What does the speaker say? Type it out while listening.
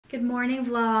Good morning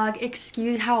vlog.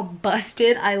 Excuse how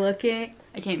busted I look I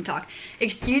can't even talk.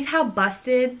 Excuse how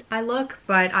busted I look,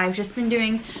 but I've just been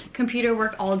doing computer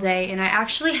work all day and I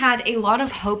actually had a lot of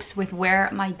hopes with where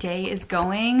my day is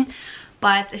going.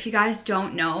 But if you guys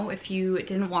don't know, if you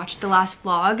didn't watch the last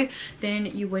vlog, then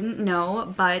you wouldn't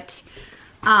know, but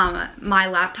my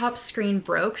laptop screen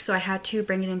broke, so I had to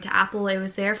bring it into Apple. It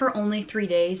was there for only 3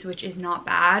 days, which is not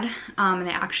bad, and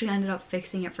they actually ended up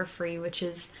fixing it for free, which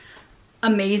is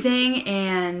amazing.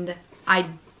 And I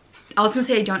was gonna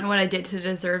say I don't know what I did to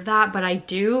deserve that, but I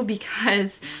do,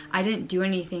 because I didn't do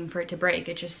anything for it to break.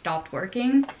 It just stopped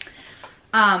working.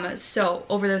 So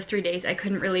over those 3 days I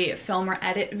couldn't really film or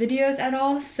edit videos at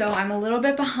all, so I'm a little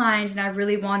bit behind, and I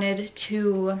really wanted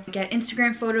to get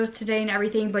Instagram photos today and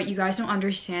everything, but you guys don't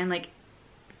understand, like,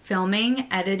 filming,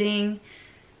 editing,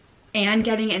 and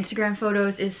getting Instagram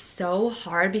photos is so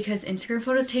hard because Instagram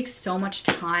photos take so much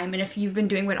time. And if you've been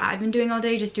doing what I've been doing all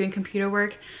day, just doing computer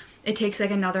work, it takes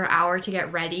like another hour to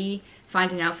get ready,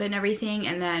 find an outfit and everything,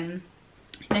 and then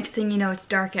next thing you know, it's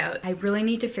dark out. I really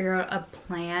need to figure out a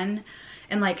plan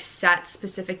and like set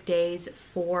specific days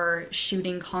for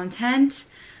shooting content.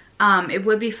 It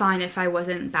would be fine if I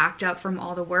wasn't backed up from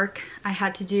all the work I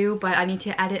had to do, but I need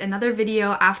to edit another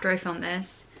video after I film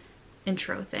this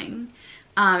intro thing.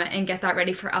 And get that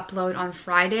ready for upload on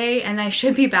Friday, and I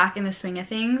should be back in the swing of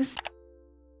things.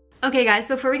 Okay guys,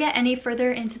 before we get any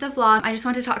further into the vlog, I just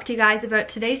want to talk to you guys about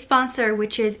today's sponsor,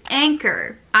 which is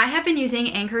Anker. I have been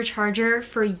using Anker charger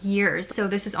for years, so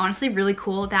this is honestly really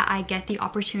cool that I get the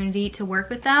opportunity to work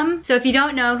with them. So if you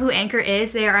don't know who Anker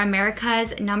is, they are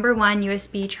America's #1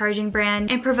 USB charging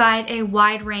brand and provide a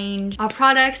wide range of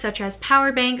products such as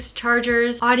power banks,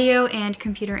 chargers, audio, and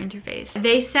computer interface.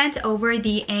 They sent over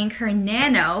the Anker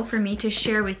Nano for me to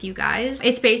share with you guys.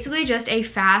 It's basically just a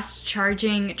fast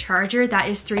charging charger that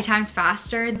is 3 times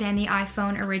faster than the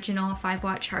iPhone original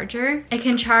 5-watt charger. It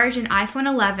can charge an iPhone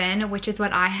 11, which is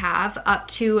what I have, up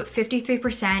to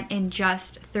 53% in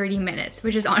just 30 minutes,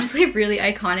 which is honestly really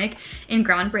iconic and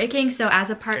groundbreaking. So as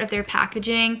a part of their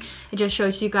packaging, it just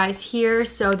shows you guys here.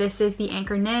 So this is the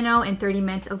Anker Nano. In 30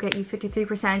 minutes, it'll get you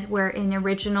 53%, where an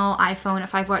original iPhone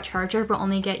 5-watt charger will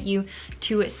only get you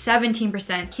to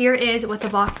 17%. Here is what the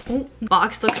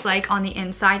box looks like on the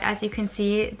inside. As you can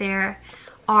see, there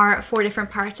are 4 different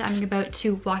parts I'm about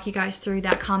to walk you guys through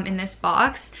that come in this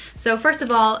box. So first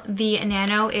of all, the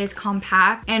Nano is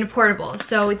compact and portable.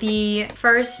 So the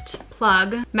first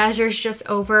plug measures just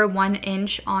over 1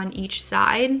 inch on each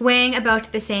side, weighing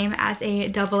about the same as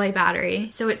a AA battery.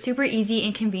 So it's super easy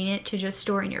and convenient to just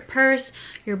store in your purse,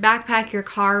 your backpack, your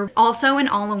car. Also an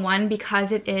all-in-one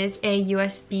because it is a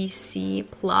USB-C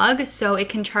plug, so it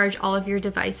can charge all of your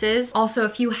devices. Also,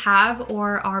 if you have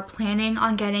or are planning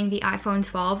on getting the iPhone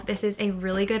 12, this is a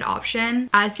really good option,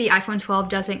 as the iPhone 12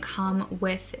 doesn't come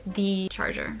with the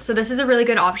charger. So this is a really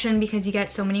good option because you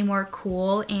get so many more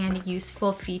cool and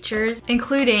useful features,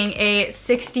 including a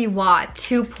 60-watt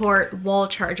 2-port wall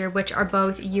charger, which are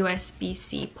both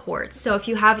USB-C ports. So if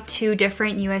you have 2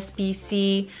 different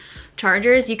USB-C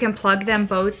chargers, you can plug them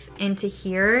both into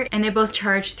here, and they both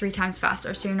charge 3 times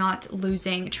faster, so you're not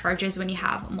losing charges when you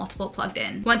have multiple plugged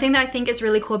in. One thing that I think is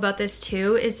really cool about this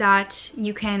too is that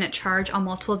you can charge on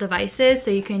multiple devices,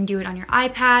 so you can do it on your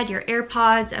iPad, your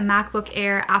AirPods, a MacBook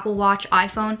Air, Apple Watch,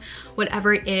 iPhone,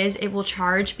 whatever it is, it will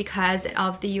charge because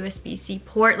of the USB-C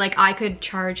port. Like, I could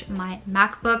charge my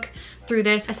MacBook through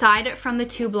this. Aside from the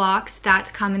 2 blocks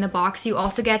that come in the box, you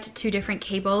also get 2 different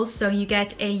cables. So you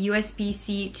get a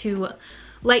USB-C to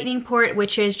Lightning port,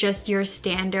 which is just your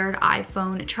standard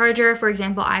iPhone charger. For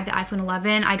example, I have the iPhone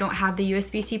 11. I don't have the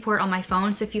USB-C port on my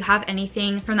phone, so if you have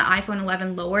anything from the iPhone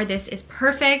 11 lower, this is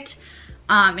perfect.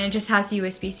 And it just has the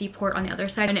USB-C port on the other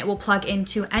side, and it will plug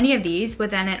into any of these, but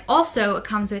then it also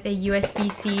comes with a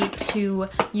USB-C to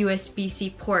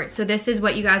USB-C port. So this is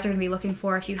what you guys are gonna be looking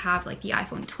for if you have like the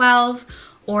iPhone 12,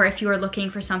 or if you are looking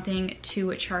for something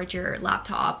to charge your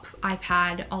laptop,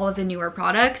 iPad, all of the newer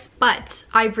products. But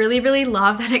I really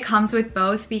love that it comes with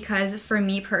both, because for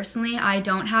me personally, I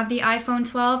don't have the iPhone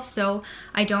 12, so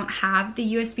I don't have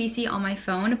the USB-C on my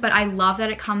phone, but I love that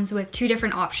it comes with 2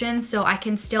 different options, so I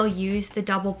can still use the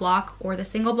double block or the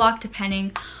single block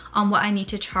depending on what I need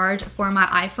to charge for my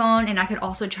iPhone, and I could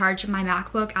also charge my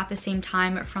MacBook at the same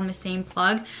time from the same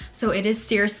plug. So it is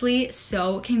seriously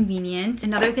so convenient.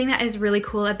 Another thing that is really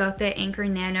cool about the Anker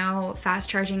Nano Fast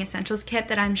Charging Essentials Kit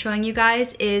that I'm showing you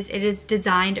guys is it is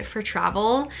designed for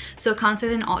travel. So it comes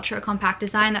with an ultra compact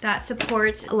design that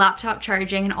supports laptop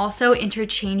charging and also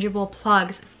interchangeable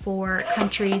plugs for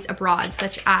countries abroad,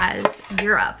 such as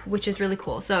Europe, which is really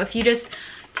cool. So if you just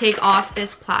take off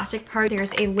this plastic part,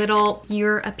 there's a little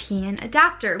European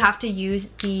adapter. You have to use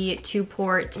the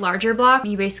 2-port larger block.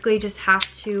 You basically just have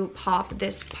to pop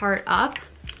this part up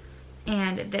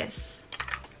and this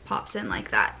pops in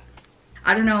like that.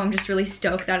 I don't know, I'm just really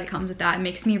stoked that it comes with that. It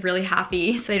makes me really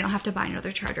happy so I don't have to buy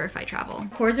another charger if I travel.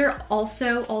 Cords are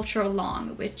also ultra long,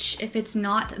 which if it's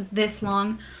not this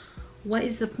long, what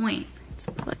is the point? Let's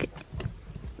plug it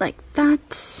like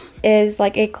that. Is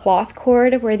like a cloth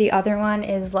cord where the other one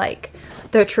is like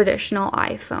the traditional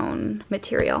iPhone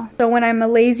material. So when I'm a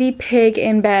lazy pig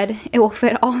in bed, it will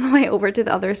fit all the way over to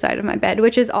the other side of my bed,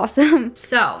 which is awesome.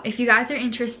 So if you guys are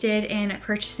interested in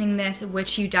purchasing this,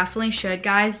 which you definitely should,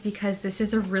 guys, because this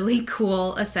is a really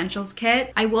cool essentials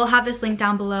kit, I will have this link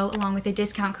down below along with a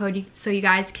discount code so you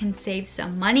guys can save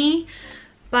some money.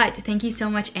 But thank you so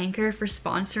much, Anker, for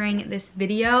sponsoring this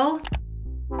video.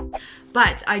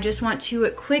 But I just want to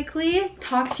quickly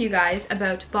talk to you guys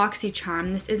about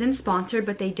boxycharm. This isn't sponsored,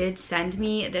 but they did send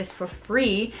me this for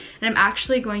free, and I'm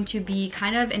actually going to be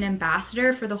kind of an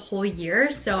ambassador for the whole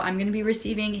year. So I'm going to be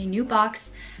receiving a new box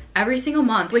every single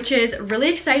month, which is really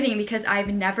exciting because I've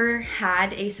never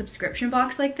had a subscription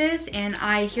box like this and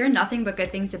I hear nothing but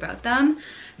good things about them.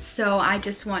 So I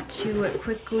just want to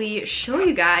quickly show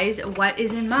you guys what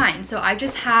is in mine. So I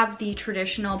just have the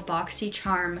traditional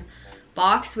boxycharm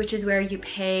box, which is where you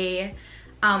pay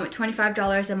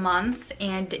 $25 a month,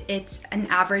 and it's an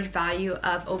average value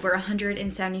of over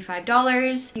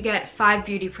 $175. You get 5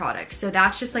 beauty products, so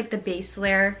that's just like the base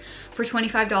layer for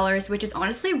 $25, which is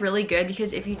honestly really good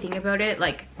because if you think about it,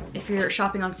 like if you're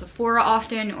shopping on Sephora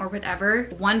often or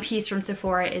whatever, one piece from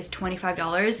Sephora is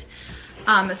 $25.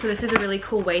 So this is a really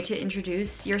cool way to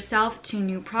introduce yourself to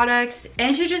new products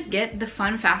and to just get the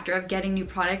fun factor of getting new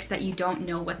products that you don't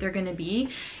know what they're gonna be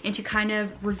and to kind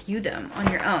of review them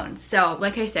on your own. So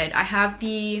like I said, I have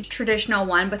the traditional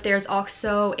one, but there's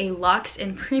also a luxe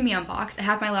and premium box. I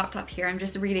have my laptop here, I'm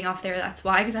just reading off there, that's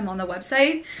why, because I'm on the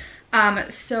website.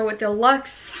 So the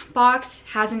luxe box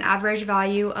has an average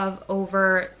value of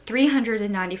over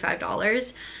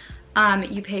 $395.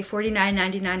 You pay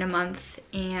 $49.99 a month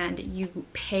and you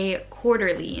pay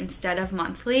quarterly instead of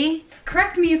monthly.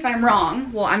 Correct me if I'm wrong.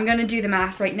 Well, I'm gonna do the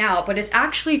math right now, but it's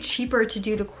actually cheaper to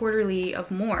do the quarterly of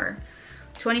more.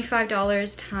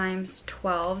 $25 times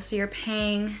 12, so you're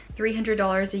paying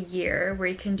 $300 a year, where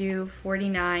you can do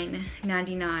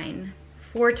 $49.99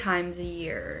 4 times a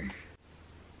year.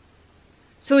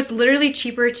 So it's literally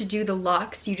cheaper to do the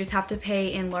luxe. You just have to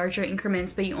pay in larger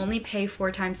increments, but you only pay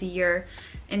 4 times a year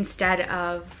instead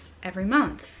of every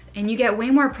month. And you get way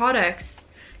more products.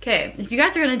 Okay, if you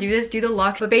guys are gonna do this, do the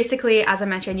luxe. But basically, as I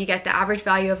mentioned, you get the average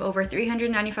value of over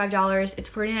 $395. It's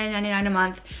 $49.99 a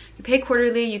month. You pay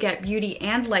quarterly, you get beauty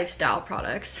and lifestyle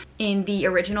products. In the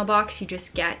original box, you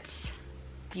just get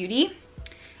beauty.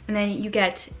 And then you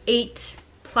get 8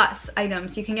 plus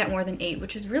items. You can get more than 8,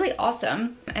 which is really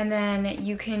awesome. And then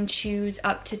you can choose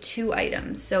up to 2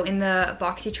 items. So in the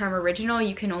boxycharm original,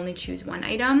 you can only choose 1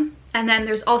 item. And then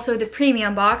there's also the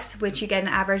premium box, which you get an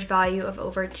average value of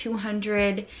over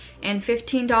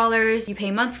 $215. You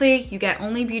pay monthly, you get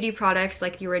only beauty products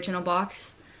like the original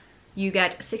box. You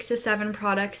get 6 to 7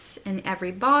 products in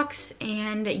every box,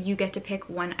 and you get to pick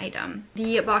 1 item.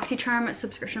 The boxycharm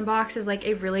subscription box is like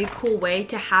a really cool way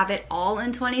to have it all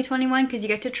in 2021 because you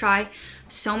get to try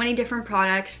so many different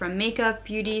products from makeup,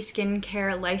 beauty,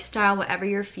 skincare, lifestyle, whatever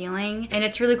you're feeling. And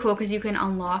it's really cool because you can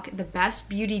unlock the best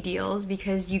beauty deals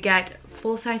because you get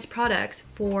full-size products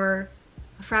for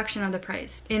a fraction of the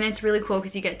price. And it's really cool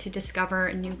because you get to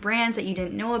discover new brands that you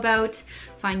didn't know about,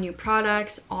 find new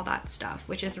products, all that stuff,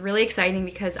 which is really exciting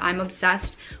because I'm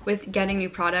obsessed with getting new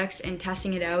products and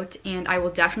testing it out, and I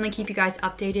will definitely keep you guys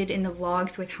updated in the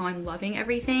vlogs with how I'm loving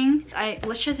everything.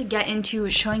 Let's just get into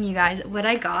showing you guys what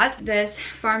I got. This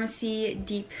Pharmacy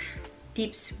Deep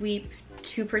Sweep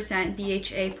 2%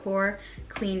 BHA Pore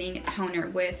Cleaning Toner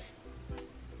with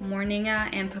Moringa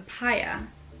and Papaya.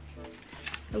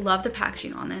 I love the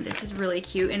packaging on it. This is really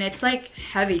cute, and it's like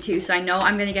heavy too, so I know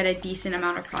I'm gonna get a decent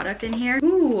amount of product in here.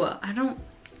 Ooh,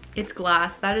 it's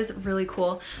glass. That is really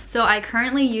cool. So I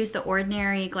currently use the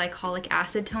Ordinary Glycolic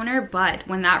Acid Toner, but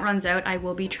when that runs out, I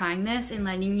will be trying this and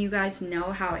letting you guys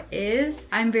know how it is.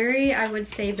 I'm very, I would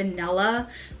say, vanilla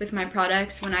with my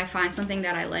products. When I find something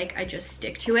that I like, I just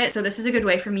stick to it. So this is a good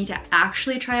way for me to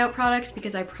actually try out products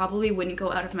because I probably wouldn't go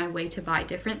out of my way to buy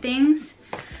different things.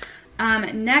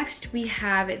 Next we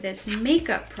have this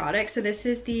makeup product. So this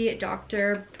is the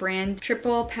Dr. Brand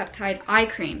Triple Peptide Eye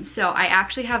Cream. So I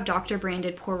actually have Dr.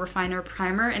 Branded Pore Refiner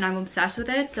Primer and I'm obsessed with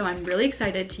it. So I'm really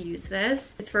excited to use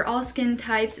this. It's for all skin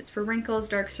types. It's for wrinkles,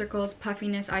 dark circles,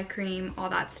 puffiness, eye cream,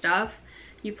 all that stuff.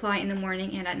 You apply in the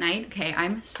morning and at night. Okay,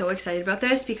 I'm so excited about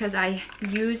this because I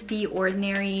use the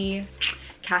Ordinary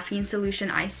caffeine solution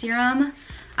eye serum.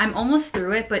 I'm almost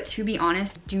through it, but to be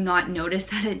honest, do not notice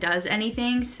that it does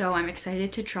anything, so I'm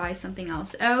excited to try something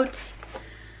else out.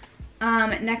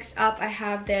 Next up, I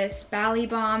have this Bali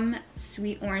Balm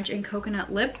Sweet Orange and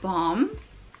Coconut Lip Balm.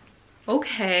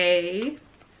 Okay.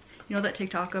 You know that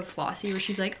TikTok of Flossie where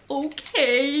she's like,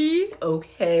 okay.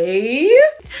 Okay.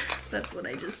 That's what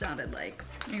I just sounded like.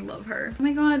 I love her. Oh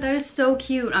my god, that is so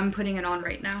cute. I'm putting it on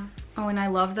right now. Oh, and I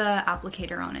love the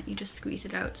applicator on it. You just squeeze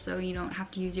it out so you don't have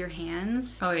to use your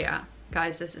hands. Oh yeah,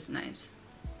 guys, this is nice.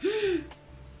 I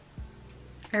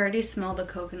already smell the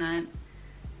coconut.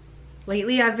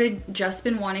 Lately, I've just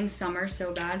been wanting summer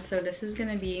so bad, so this is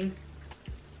gonna be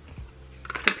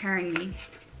preparing me.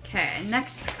 Okay,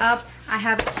 next up, I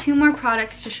have 2 more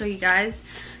products to show you guys.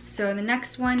 So the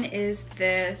next one is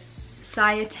this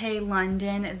Ciate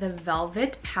London, the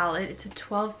Velvet Palette. It's a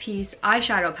 12-piece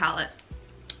eyeshadow palette.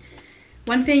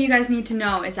 One thing you guys need to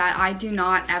know is that I do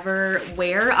not ever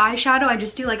wear eyeshadow. I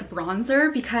just do like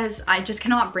bronzer because I just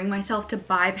cannot bring myself to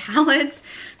buy palettes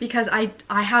because I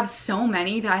have so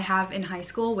many that I have in high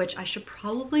school, which I should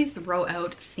probably throw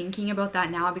out thinking about that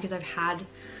now because I've had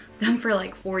them for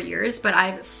like 4 years, but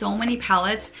I have so many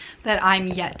palettes that I'm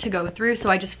yet to go through, so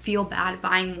I just feel bad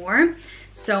buying more.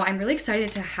 So I'm really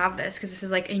excited to have this because this is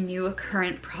like a new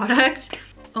current product.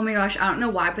 Oh my gosh, I don't know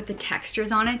why, but the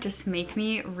textures on it just make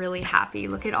me really happy.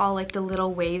 Look at all like the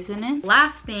little waves in it.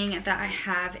 Last thing that I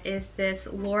have is this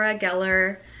Laura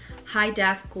Geller High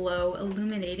Def Glow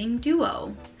Illuminating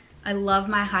Duo. I love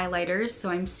my highlighters, so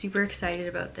I'm super excited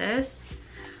about this.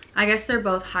 I guess they're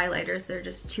both highlighters, they're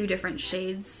just 2 different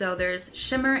shades. So there's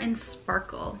Shimmer and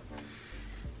Sparkle.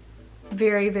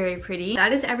 Very, very pretty.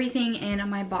 That is everything in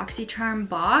my boxycharm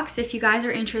box. If you guys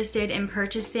are interested in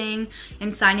purchasing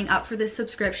and signing up for this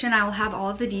subscription, I will have all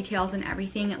of the details and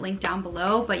everything linked down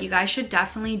below, but you guys should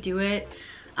definitely do it.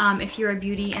 If you're a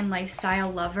beauty and lifestyle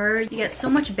lover, you get so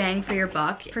much bang for your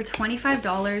buck for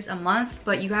 $25 a month,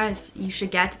 but you guys, you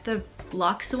should get the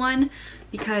luxe one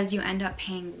because you end up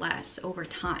paying less over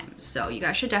time. So you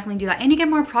guys should definitely do that, and you get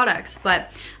more products. But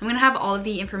I'm gonna have all of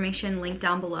the information linked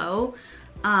down below.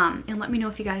 And let me know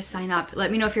if you guys sign up.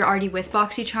 Let me know if you're already with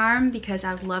boxycharm because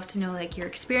I would love to know like your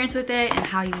experience with it and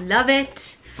how you love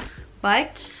it.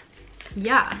 But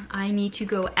yeah, I need to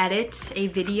go edit a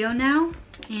video now,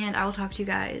 and I will talk to you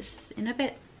guys in a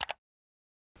bit.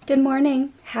 Good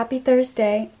morning, happy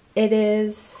Thursday. It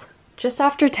is just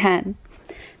after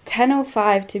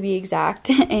 10:05 to be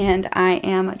exact, and I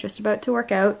am just about to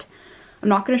work out. I'm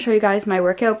not going to show you guys my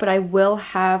workout, but I will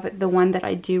have the one that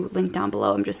I do linked down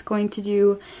below. I'm just going to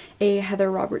do a Heather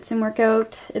Robertson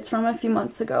workout. It's from a few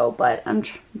months ago, but I'm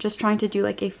just trying to do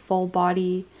like a full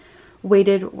body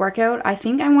weighted workout. I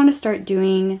think I want to start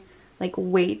doing like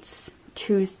weights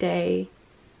Tuesday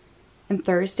and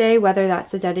Thursday, whether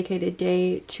that's a dedicated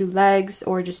day to legs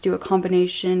or just do a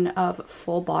combination of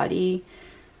full body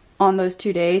on those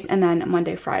 2 days. And then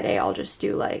Monday, Friday, I'll just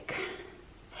do like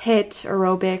HIIT,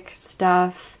 aerobic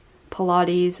stuff,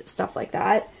 Pilates, stuff like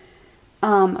that.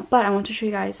 But I want to show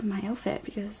you guys my outfit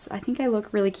because I think I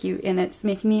look really cute and it's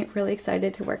making me really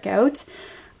excited to work out.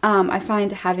 I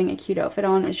find having a cute outfit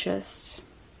on is just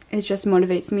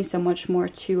motivates me so much more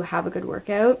to have a good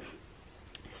workout.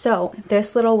 So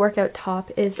this little workout top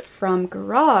is from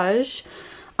Garage.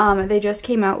 They just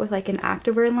came out with like an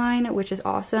activewear line, which is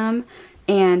awesome.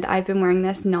 And I've been wearing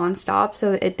this non-stop,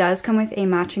 so it does come with a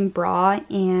matching bra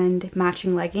and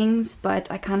matching leggings,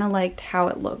 but I kind of liked how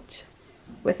it looked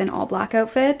with an all black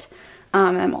outfit.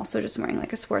 And I'm also just wearing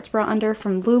like a sports bra under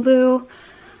from Lulu.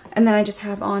 And then I just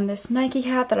have on this Nike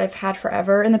hat that I've had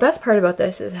forever. And the best part about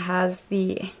this is it has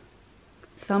the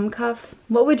thumb cuff.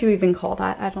 What would you even call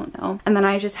that? I don't know. And then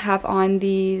I just have on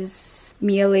these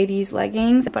Mia Ladies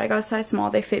leggings, but I got a size small.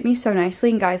 They fit me so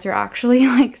nicely, and guys, they're actually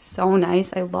like so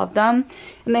nice. I love them.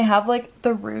 And they have like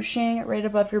the ruching right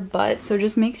above your butt, so it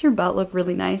just makes your butt look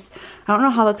really nice. I don't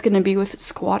know how that's gonna be with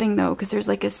squatting though, because there's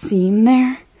like a seam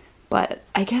there, but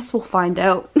I guess we'll find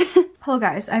out. Hello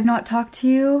guys, I've not talked to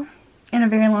you in a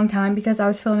very long time because I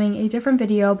was filming a different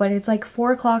video, but it's like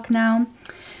 4 o'clock now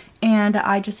and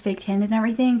I just fake tanned and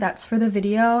everything. That's for the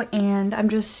video, and I'm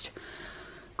just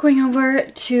going over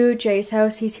to Jay's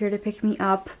house. He's here to pick me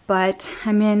up, but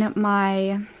I'm in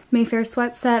my Mayfair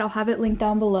sweat set. I'll have it linked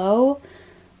down below.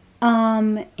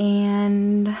 And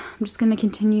I'm just gonna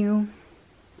continue.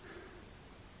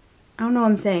 I don't know what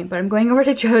I'm saying, but I'm going over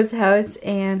to Joe's house,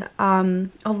 and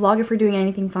I'll vlog if we're doing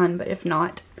anything fun, but if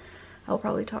not, I'll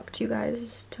probably talk to you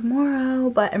guys tomorrow.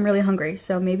 But I'm really hungry,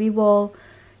 so maybe we'll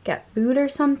get food or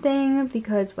something,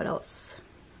 because what else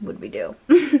would we do?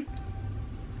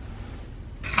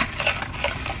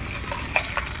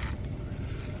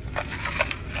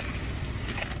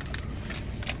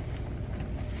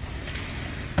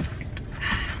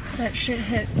 That shit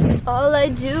hits. All I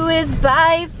do is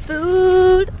buy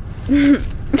food.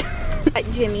 At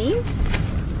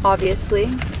Jimmy's, obviously,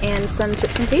 and some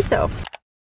chips and queso.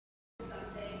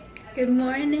 Good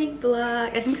morning,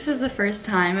 vlog. I think this is the first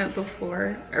time I've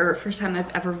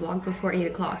ever vlogged before 8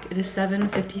 o'clock. It is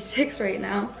 7:56 right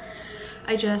now.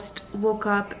 I just woke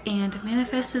up and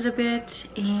manifested a bit,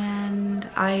 and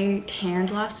I tanned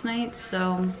last night,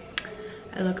 so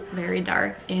I look very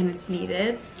dark and it's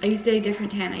needed. I used a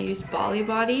different tan. I used Bali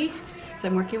Body, so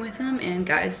I'm working with them, and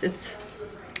guys, it's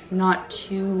not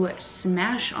to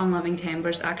smash on Loving Tan, but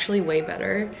it's actually way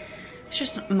better. It's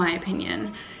just my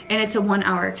opinion, and it's a 1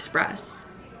 hour express.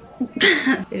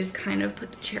 They just kind of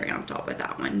put the cherry on top with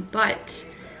that one, but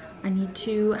I need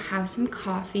to have some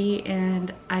coffee,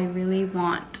 and I really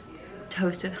want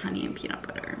toast with honey and peanut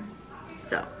butter,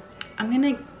 so I'm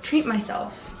gonna treat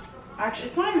myself. Actually,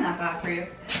 it's not even that bad for you.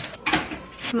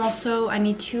 I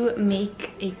need to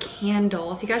make a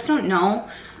candle. If you guys don't know,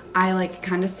 I like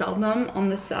kind of sell them on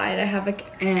the side. I have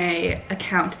a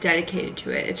account dedicated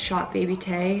to it. It's Shop Baby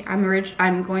Tay.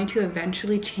 I'm going to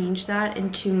eventually change that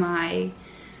into my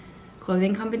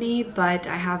clothing company, but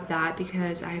I have that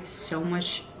because I have so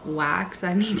much wax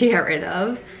that I need to get rid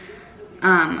of.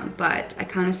 But I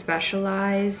kind of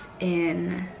specialize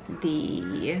in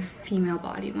the female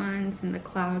body ones and the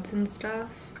clouds and stuff.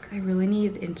 I really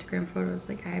need Instagram photos.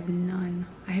 Like, I have none.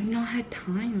 I have not had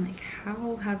time. Like,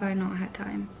 how have I not had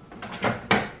time?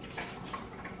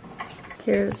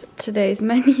 Here's today's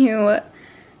menu.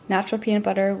 Natural peanut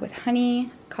butter with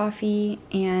honey, coffee,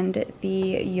 and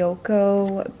the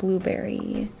Yoko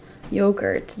blueberry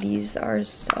yogurt. These are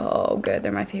so good.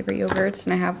 They're my favorite yogurts,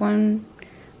 and I have one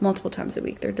multiple times a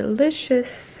week. They're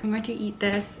delicious. I'm going to eat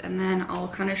this, and then I'll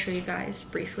kind of show you guys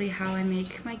briefly how I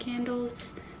make my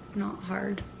candles. Not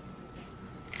hard.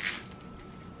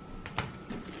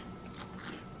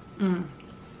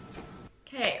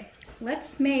 Okay,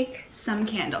 let's make some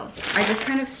candles. I just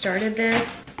kind of started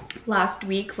this last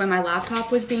week when my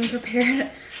laptop was being prepared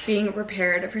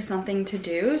for something to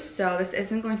do, so this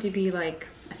isn't going to be like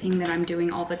a thing that I'm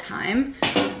doing all the time.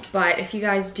 But if you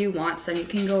guys do want some, you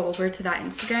can go over to that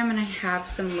Instagram, and I have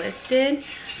some listed.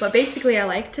 But basically, I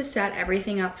like to set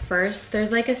everything up first.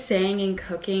 There's like a saying in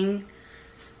cooking.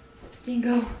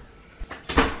 Bingo.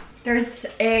 There's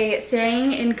a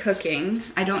saying in cooking.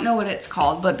 I don't know what it's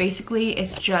called, but basically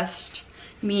it just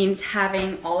means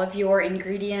having all of your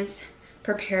ingredients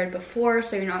prepared before,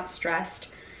 so you're not stressed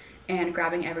and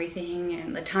grabbing everything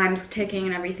and the time's ticking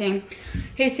and everything.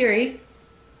 Hey Siri.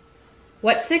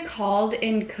 What's it called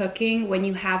in cooking when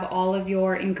you have all of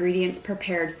your ingredients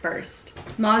prepared first?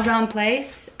 Mise en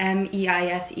place,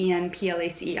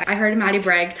 M-E-I-S-E-N-P-L-A-C-E. I heard Maddie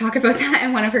Bragg talk about that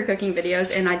in one of her cooking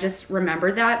videos, and I just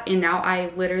remembered that, and now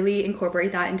I literally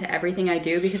incorporate that into everything I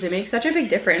do because it makes such a big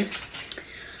difference.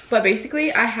 But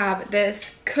basically, I have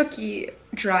this cookie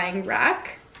drying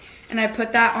rack, and I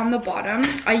put that on the bottom.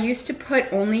 I used to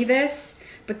put only this,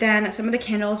 but then some of the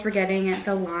candles were getting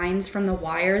the lines from the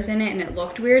wires in it, and it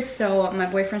looked weird, so my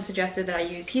boyfriend suggested that I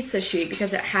use pizza sheet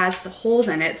because it has the holes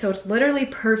in it, so it's literally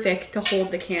perfect to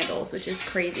hold the candles, which is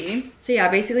crazy. So yeah,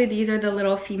 basically these are the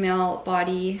little female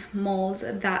body molds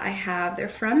that I have. They're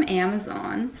from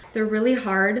Amazon. They're really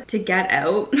hard to get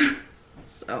out,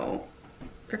 so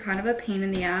they're kind of a pain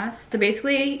in the ass. So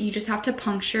basically you just have to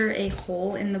puncture a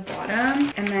hole in the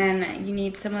bottom, and then you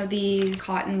need some of these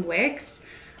cotton wicks.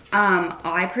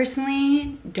 I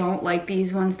personally don't like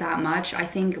these ones that much. I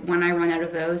think when I run out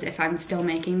of those, if I'm still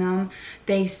making them,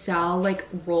 they sell like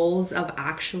rolls of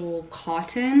actual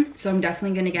cotton. So I'm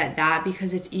definitely gonna get that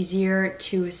because it's easier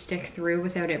to stick through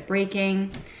without it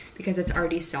breaking because it's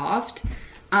already soft.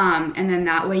 And then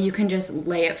that way you can just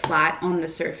lay it flat on the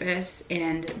surface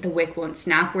and the wick won't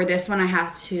snap. Where this one I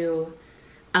have to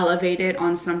elevate it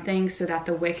on something so that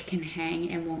the wick can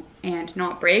hang and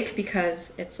not break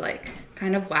because it's like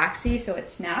kind of waxy, so it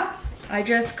snaps. I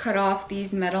just cut off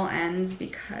these metal ends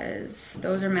because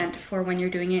those are meant for when you're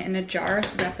doing it in a jar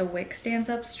so that the wick stands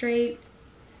up straight.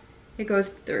 It goes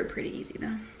through pretty easy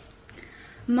though.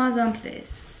 Mise en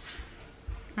place.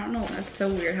 I don't know, that's so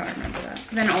weird how I remember that.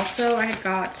 Then also I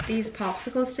got these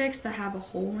popsicle sticks that have a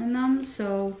hole in them,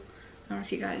 so I don't know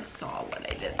if you guys saw what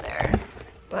I did there,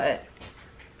 but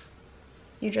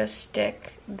you just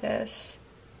stick this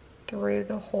through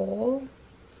the hole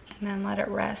and then let it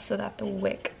rest so that the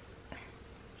wick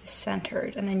is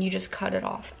centered, and then you just cut it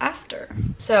off after.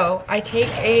 So I take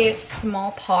a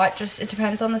small pot, just it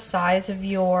depends on the size of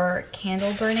your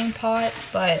candle burning pot,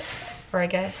 but, or I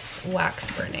guess wax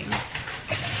burning.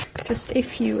 Just a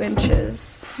few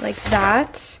inches like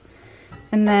that.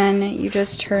 And then you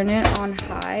just turn it on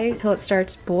high until it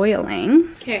starts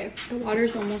boiling. Okay, the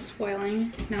water's almost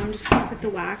boiling. Now I'm just gonna put the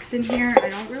wax in here. I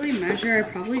don't really measure, I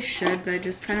probably should, but I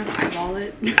just kind of eyeball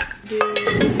it.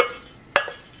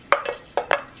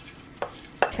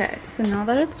 Okay, so now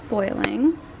that it's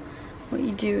boiling, what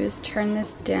you do is turn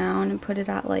this down and put it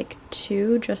at like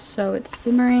 2, just so it's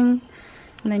simmering.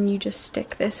 And then you just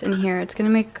stick this in here. It's gonna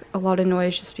make a lot of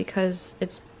noise just because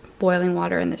it's boiling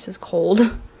water and this is cold.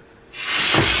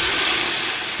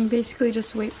 And basically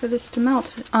just wait for this to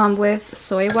melt. With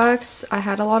soy wax, I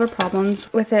had a lot of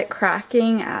problems with it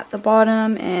cracking at the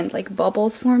bottom and like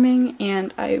bubbles forming,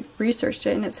 and I researched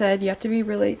it and it said you have to be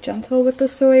really gentle with the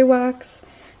soy wax,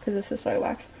 because this is soy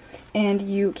wax, and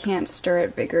you can't stir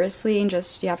it vigorously, and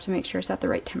just you have to make sure it's at the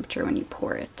right temperature when you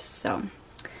pour it. So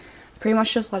pretty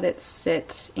much just let it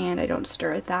sit, and I don't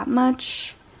stir it that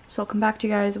much. So I'll come back to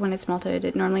you guys when it's melted.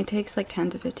 It normally takes like 10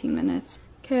 to 15 minutes.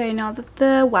 Okay, now that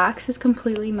the wax is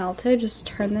completely melted, just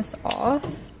turn this off.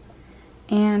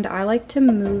 And I like to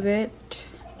move it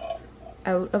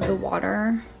out of the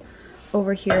water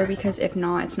over here, because if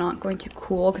not, it's not going to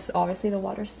cool, because obviously the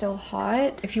water's still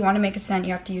hot. If you want to make a scent,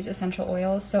 you have to use essential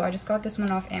oils. So I just got this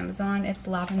one off Amazon. It's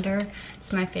lavender.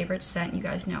 It's my favorite scent. You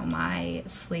guys know my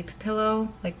sleep pillow,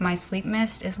 like my sleep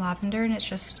mist is lavender, and it's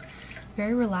just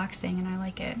very relaxing and I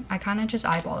like it. I kind of just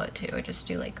eyeball it too. I just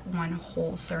do like 1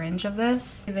 whole syringe of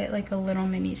this. Give it like a little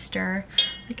mini stir.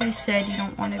 Like I said, you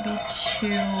don't want to be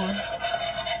too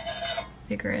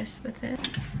vigorous with it.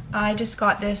 I just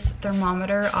got this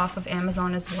thermometer off of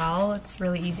Amazon as well. It's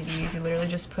really easy to use. You literally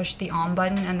just push the on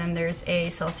button, and then there's a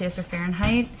Celsius or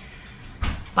Fahrenheit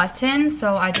button.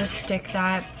 So I just stick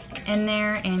that in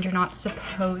there, and you're not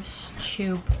supposed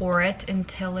to pour it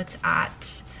until it's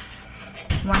at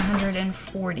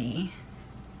 140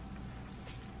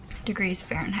 degrees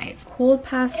Fahrenheit. Cooled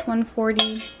past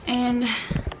 140, and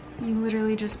you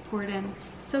literally just pour it in.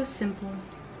 So simple.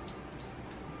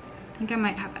 I think I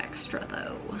might have extra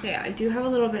though. Okay, I do have a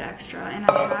little bit extra, and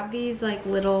I have these like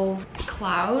little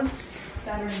clouds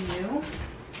that are new.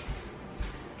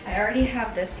 I already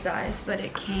have this size, but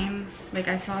it came, like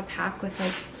I saw a pack with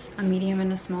like a medium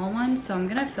and a small one, so I'm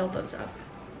gonna fill those up.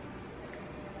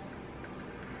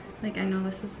 Like, I know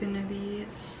this is gonna be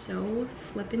so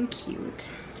flippin' cute.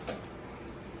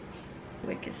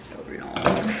 Wick is so long.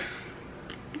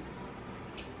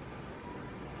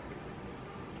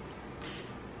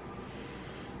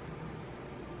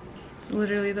 It's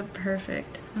literally the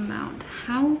perfect amount.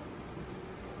 How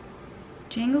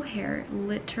Django hair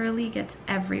literally gets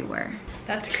everywhere.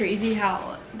 That's crazy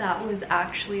how that was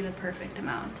actually the perfect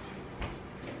amount.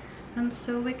 I'm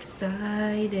so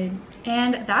excited.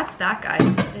 And that's that, guys.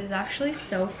 It is actually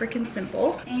so freaking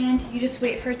simple. And you just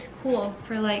wait for it to cool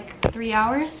for like 3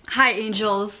 hours. Hi,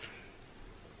 angels.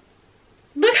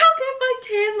 Look how good my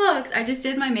tan looks. I just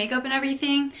did my makeup and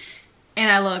everything, and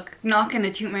I look, not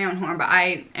gonna toot my own horn, but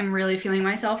I am really feeling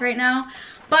myself right now.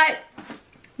 But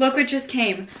look what just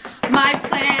came. My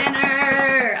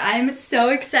planner. I'm so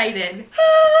excited.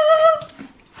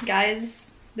 Guys,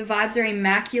 the vibes are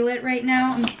immaculate right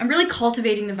now. I'm really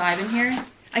cultivating the vibe in here.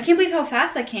 I can't believe how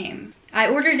fast that came. I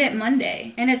ordered it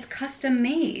Monday, and it's custom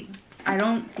made. I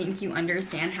don't think you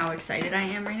understand how excited I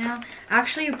am right now.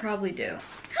 Actually, you probably do.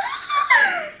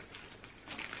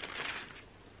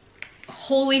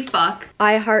 Holy fuck.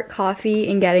 I heart coffee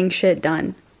and getting shit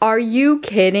done. Are you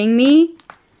kidding me?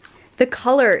 The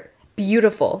color,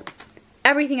 beautiful.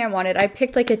 Everything I wanted. I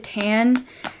picked like a tan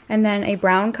and then a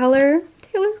brown color.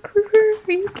 Taylor Kruger,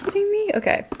 are you kidding me?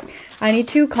 Okay, I need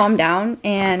to calm down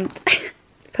and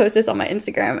post this on my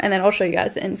Instagram, and then I'll show you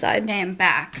guys the inside. Okay, I'm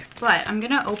back, but I'm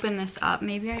gonna open this up.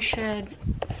 Maybe I should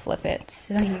flip it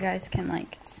so you guys can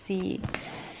like see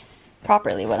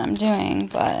properly what I'm doing,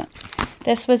 but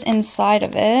this was inside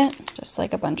of it, just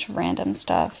like a bunch of random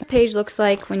stuff. The page looks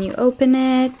like when you open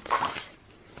it.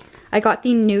 I got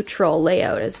the neutral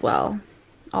layout as well,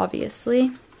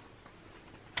 obviously.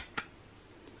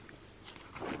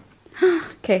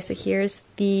 Okay, so here's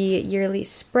the yearly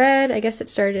spread. I guess it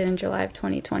started in July of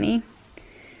 2020.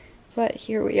 But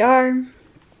here we are.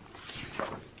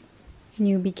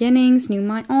 New beginnings, new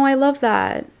mind. Oh, I love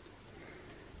that.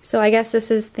 So I guess this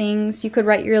is things, you could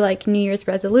write your like New Year's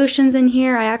resolutions in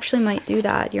here. I actually might do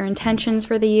that. Your intentions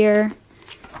for the year.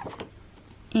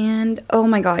 And oh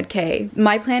my god, Kay,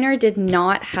 my planner did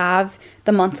not have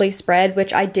the monthly spread,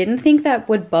 which I didn't think that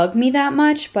would bug me that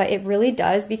much, but it really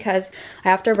does, because I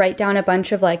have to write down a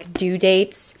bunch of like due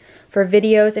dates for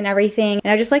videos and everything,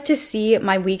 and I just like to see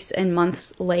my weeks and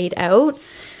months laid out.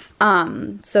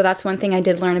 So that's one thing I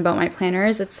did learn about my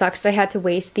planners. It sucks that I had to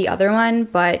waste the other one,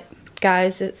 but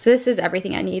guys, this is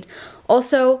everything I need.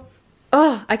 Also,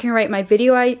 oh, I can write my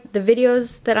the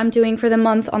videos that I'm doing for the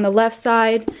month on the left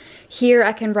side. Here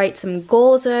I can write some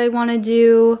goals that I want to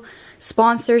do,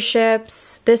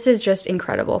 sponsorships. This is just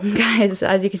incredible, guys.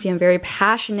 As you can see, I'm very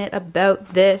passionate about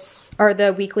this, or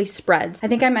the weekly spreads. I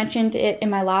think I mentioned it in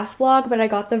my last vlog, but I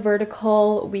got the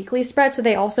vertical weekly spread. So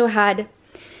they also had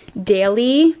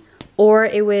daily, or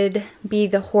it would be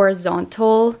the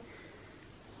horizontal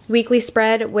weekly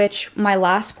spread, which my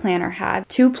last planner had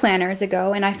 2 planners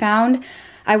ago, and I found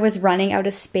I was running out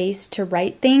of space to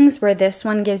write things, where this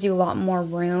one gives you a lot more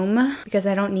room, because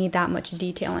I don't need that much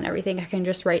detail and everything. I can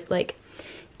just write like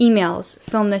emails,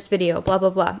 film this video, blah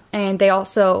blah blah. And they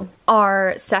also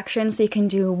are sections, so you can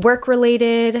do work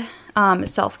related,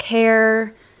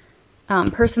 self-care,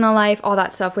 personal life, all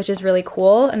that stuff, which is really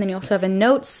cool. And then you also have a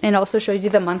notes, and it also shows you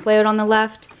the month layout on the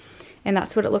left, and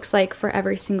that's what it looks like for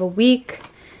every single week.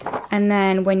 And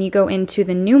then when you go into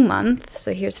the new month,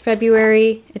 so here's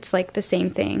February, it's like the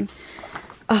same thing.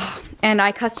 Oh, and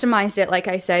I customized it, like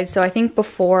I said. So I think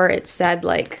before it said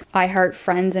like I heart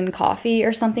friends and coffee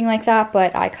or something like that,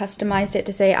 but I customized it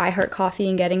to say I heart coffee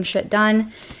and getting shit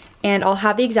done. And I'll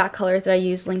have the exact colors that I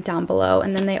use linked down below.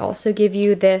 And then they also give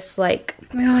you this like,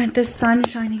 oh my god, the sun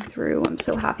shining through. I'm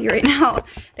so happy right now.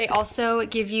 They also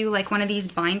give you like one of these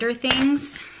binder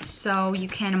things, so you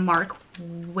can mark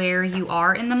where you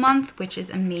are in the month, which is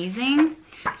amazing.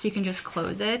 So you can just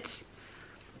close it.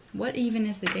 What even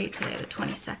is the date today? The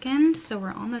 22nd. So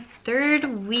we're on the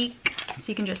 3rd week. So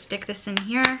you can just stick this in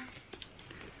here.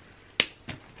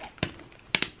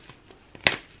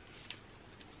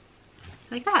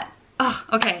 Like that. Oh,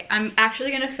 okay, I'm actually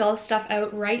gonna fill stuff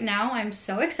out right now. I'm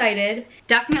so excited.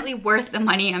 Definitely worth the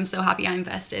money. I'm so happy I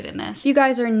invested in this. If you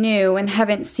guys are new and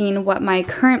haven't seen what my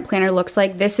current planner looks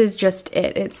like, this is just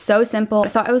it. It's so simple. I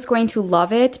thought I was going to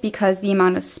love it because the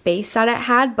amount of space that it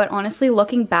had, but honestly,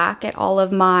 looking back at all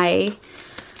of my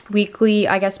weekly,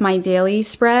 I guess my daily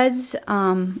spreads,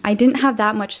 I didn't have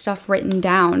that much stuff written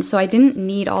down, so I didn't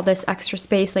need all this extra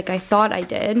space like I thought I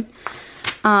did.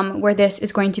 Where this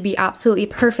is going to be absolutely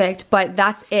perfect, but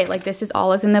that's it. Like, this is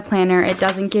all is in the planner. It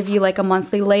doesn't give you like a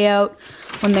monthly layout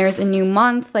when there's a new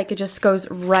month. Like, it just goes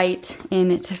right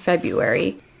into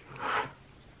February.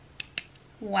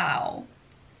 Wow.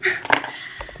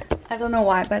 I don't know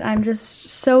why, but I'm just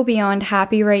so beyond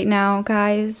happy right now,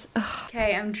 guys. Ugh.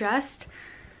 Okay, I'm dressed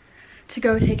to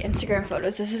go take Instagram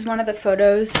photos. This is one of the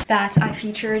photos that I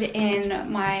featured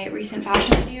in my recent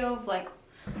fashion video of like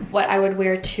what I would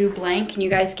wear to blank, and you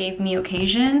guys gave me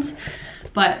occasions,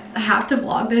 but I have to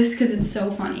vlog this because it's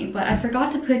so funny. But I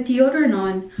forgot to put deodorant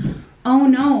on. Oh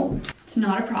no, it's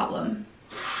not a problem.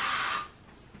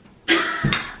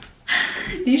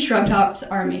 These shrug tops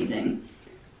are amazing.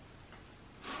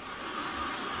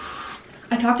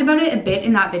 I talked about it a bit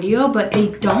in that video, but they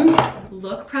don't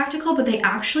look practical, but they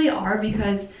actually are,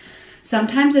 because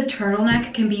sometimes a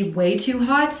turtleneck can be way too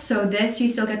hot. So this, you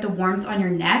still get the warmth on your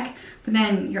neck, but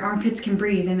then your armpits can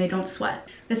breathe and they don't sweat.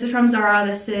 This is from Zara.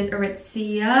 This is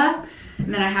Aritzia.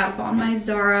 And then I have on my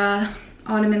Zara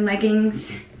Ottoman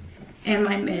leggings and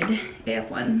my mid AF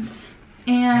ones.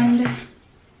 And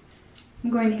I'm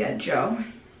going to get Joe.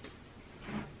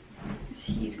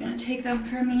 He's gonna take them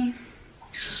for me.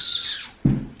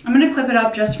 I'm gonna clip it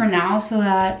up just for now so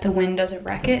that the wind doesn't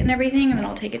wreck it and everything, and then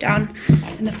I'll take it down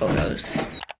in the photos.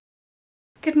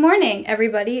 Good morning,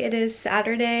 everybody. It is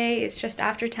Saturday. It's just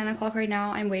after 10 o'clock right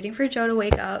now. I'm waiting for Joe to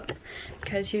wake up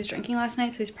because he was drinking last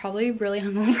night, so he's probably really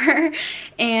hungover.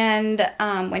 And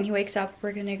when he wakes up,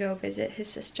 we're gonna go visit his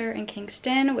sister in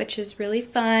Kingston, which is really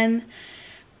fun.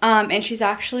 And she's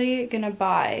actually gonna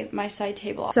buy my side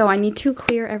table. So I need to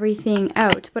clear everything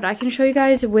out, but I can show you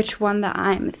guys which one that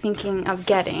I'm thinking of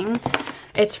getting.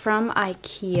 It's from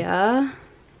IKEA.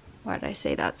 Why did I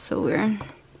say that so weird?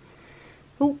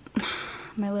 Oh,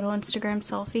 my little Instagram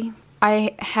selfie.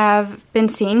 I have been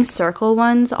seeing circle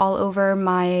ones all over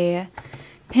my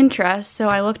Pinterest, so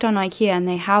I looked on IKEA and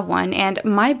they have one, and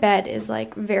my bed is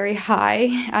like very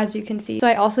high, as you can see, so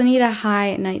I also need a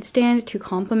high nightstand to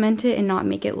complement it and not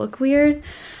make it look weird.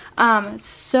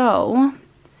 So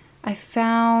I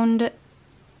found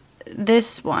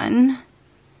this one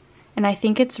and I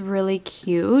think it's really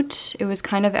cute. It was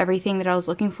kind of everything that I was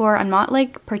looking for. I'm not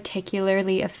like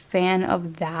particularly a fan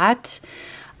of that.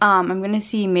 I'm gonna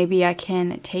see, maybe I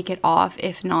can take it off.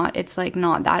 If not, it's like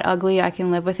not that ugly, I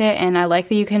can live with it. And I like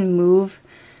that you can move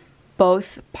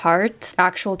both parts,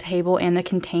 actual table and the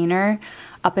container,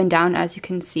 up and down. As you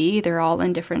can see, they're all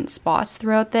in different spots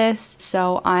throughout this.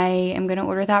 So I am gonna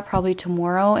order that probably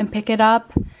tomorrow and pick it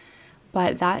up.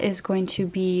 But that is going to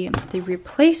be the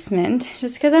replacement,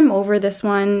 just because I'm over this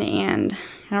one and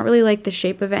I don't really like the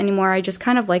shape of it anymore. I just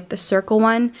kind of like the circle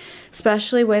one,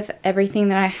 especially with everything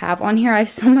that I have on here. I have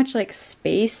so much like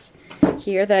space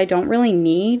here that I don't really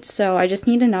need, so I just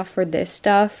need enough for this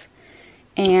stuff.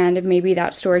 And maybe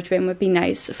that storage bin would be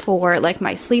nice for like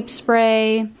my sleep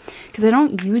spray, because I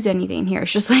don't use anything here.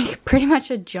 It's just like pretty much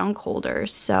a junk holder.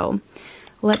 So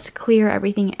let's clear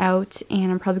everything out, and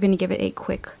I'm probably going to give it a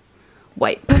quick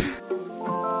wipe.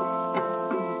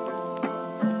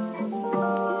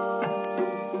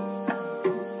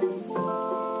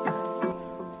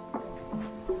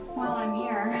 While I'm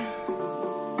here,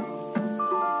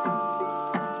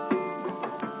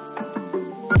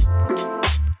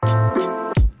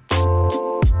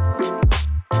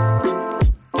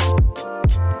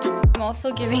 I'm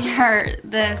also giving her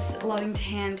this Loving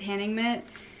Tan tanning mitt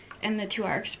and the 2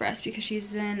 Hour Express because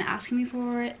she's been asking me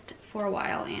for it for a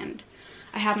while, and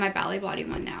I have my Ballet Body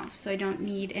one now, so I don't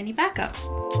need any backups.